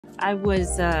I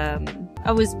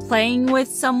was playing with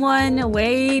someone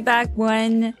way back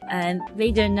when, and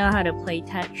they didn't know how to play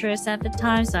Tetris at the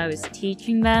time, so I was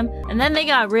teaching them. And then they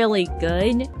got really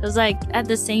good. It was like, at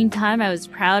the same time, I was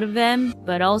proud of them,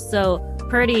 but also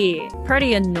pretty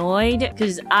annoyed,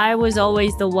 because I was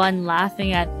always the one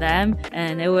laughing at them,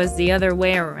 and it was the other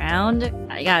way around.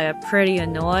 I got pretty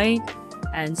annoyed,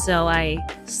 and so I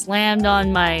slammed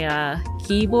on my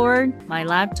keyboard, my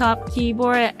laptop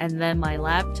keyboard, and then my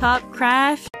laptop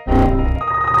crashed.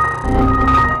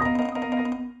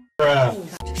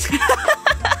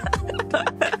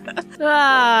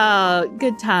 Oh,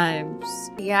 good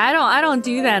times. Yeah, I don't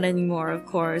do that anymore, of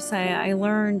course. I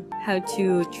learned how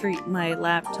to treat my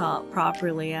laptop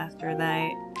properly after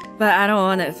that. But I don't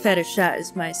want to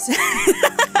fetishize myself.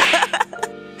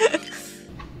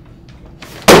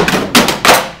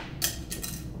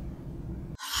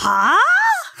 Huh?